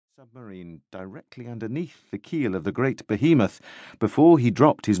submarine directly underneath the keel of the great behemoth before he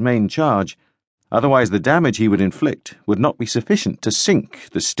dropped his main charge. Otherwise the damage he would inflict would not be sufficient to sink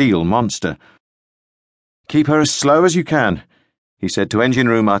the steel monster. "Keep her as slow as you can," he said to Engine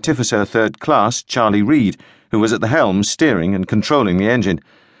Room Artificer Third Class Charlie Reed, who was at the helm steering and controlling the engine.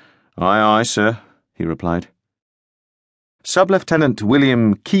 "Aye, aye, sir," he replied. Sub-Lieutenant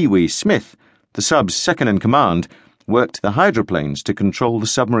William Kiwi Smith, the sub's second-in-command, worked the hydroplanes to control the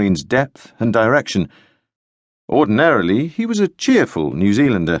submarine's depth and direction. Ordinarily, he was a cheerful New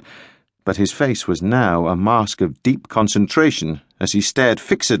Zealander, but his face was now a mask of deep concentration as he stared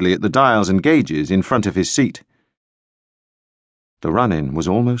fixedly at the dials and gauges in front of his seat. The run-in was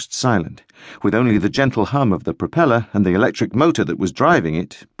almost silent, with only the gentle hum of the propeller and the electric motor that was driving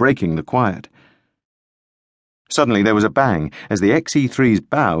it breaking the quiet. Suddenly there was a bang as the XE-3's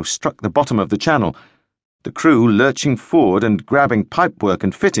bow struck the bottom of the channel, the crew lurching forward and grabbing pipework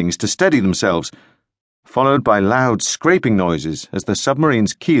and fittings to steady themselves, followed by loud scraping noises as the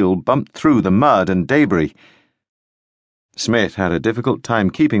submarine's keel bumped through the mud and debris. Smith had a difficult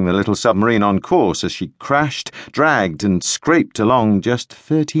time keeping the little submarine on course as she crashed, dragged, and scraped along just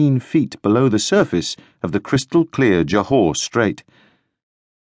 13 feet below the surface of the crystal-clear Johor Strait.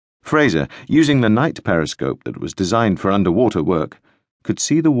 Fraser, using the night periscope that was designed for underwater work, could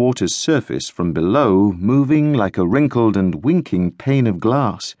see the water's surface from below moving like a wrinkled and winking pane of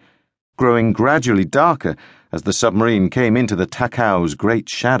glass, growing gradually darker as the submarine came into the Takau's great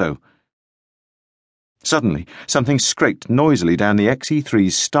shadow. Suddenly, something scraped noisily down the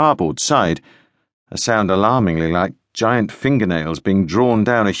XE-3's starboard side, a sound alarmingly like giant fingernails being drawn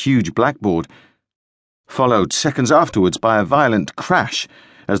down a huge blackboard, followed seconds afterwards by a violent crash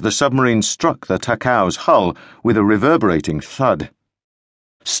as the submarine struck the Takau's hull with a reverberating thud.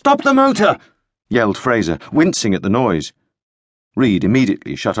 "Stop the motor!" yelled Fraser, wincing at the noise. Reed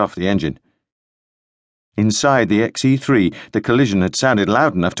immediately shut off the engine. Inside the XE-3, the collision had sounded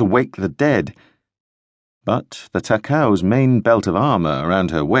loud enough to wake the dead. But the Takau's main belt of armour around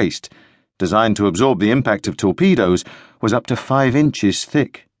her waist, designed to absorb the impact of torpedoes, was up to 5 inches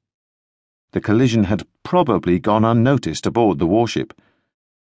thick. The collision had probably gone unnoticed aboard the warship.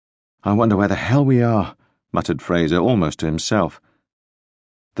 "I wonder where the hell we are," muttered Fraser almost to himself.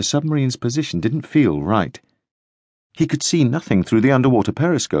 The submarine's position didn't feel right. He could see nothing through the underwater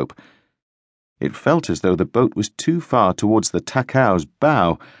periscope. It felt as though the boat was too far towards the Takau's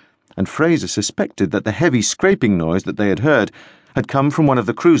bow, and Fraser suspected that the heavy scraping noise that they had heard had come from one of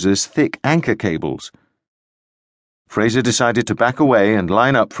the cruiser's thick anchor cables. Fraser decided to back away and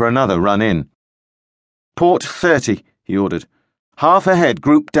line up for another run-in. "Port 30, he ordered. "Half ahead,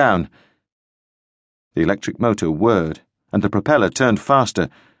 group down." The electric motor whirred, and the propeller turned faster,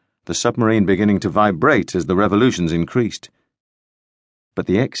 the submarine beginning to vibrate as the revolutions increased. But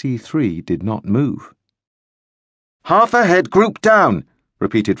the XE-3 did not move. "Half ahead, group down,"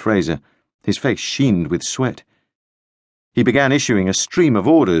 repeated Fraser, his face sheened with sweat. He began issuing a stream of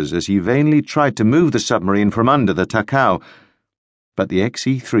orders as he vainly tried to move the submarine from under the Takau, but the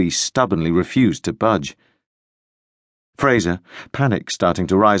XE-3 stubbornly refused to budge. Fraser, panic starting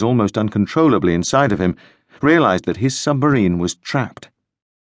to rise almost uncontrollably inside of him, realized that his submarine was trapped.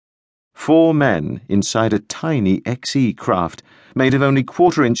 4 men inside a tiny XE craft made of only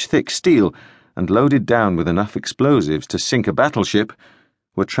quarter-inch thick steel and loaded down with enough explosives to sink a battleship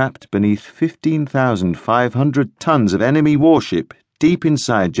were trapped beneath 15,500 tons of enemy warship deep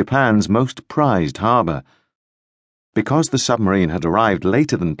inside Japan's most prized harbor. Because the submarine had arrived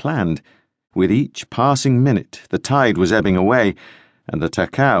later than planned, with each passing minute the tide was ebbing away, and the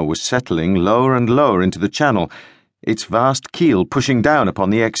Takau was settling lower and lower into the channel, its vast keel pushing down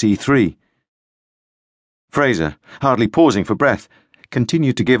upon the XE-3. Fraser, hardly pausing for breath,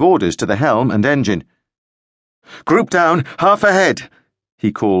 continued to give orders to the helm and engine. "Group down, half ahead,"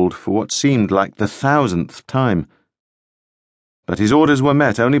 he called for what seemed like the 1,000th time. But his orders were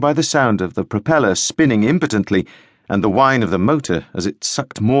met only by the sound of the propeller spinning impotently and the whine of the motor as it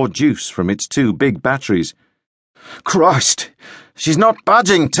sucked more juice from its 2 big batteries. "Christ! She's not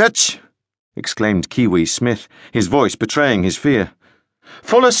budging, Titch!" exclaimed Kiwi Smith, his voice betraying his fear.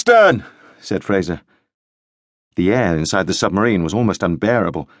 "Full astern," said Fraser. The air inside the submarine was almost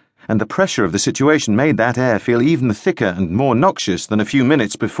unbearable, and the pressure of the situation made that air feel even thicker and more noxious than a few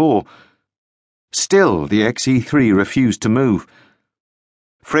minutes before. Still, the XE-3 refused to move.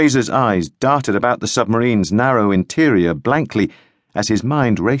 Fraser's eyes darted about the submarine's narrow interior blankly as his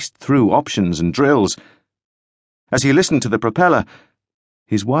mind raced through options and drills. As he listened to the propeller,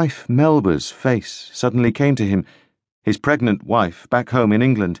 his wife Melba's face suddenly came to him, his pregnant wife back home in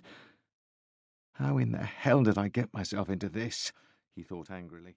England. "How in the hell did I get myself into this?" he thought angrily.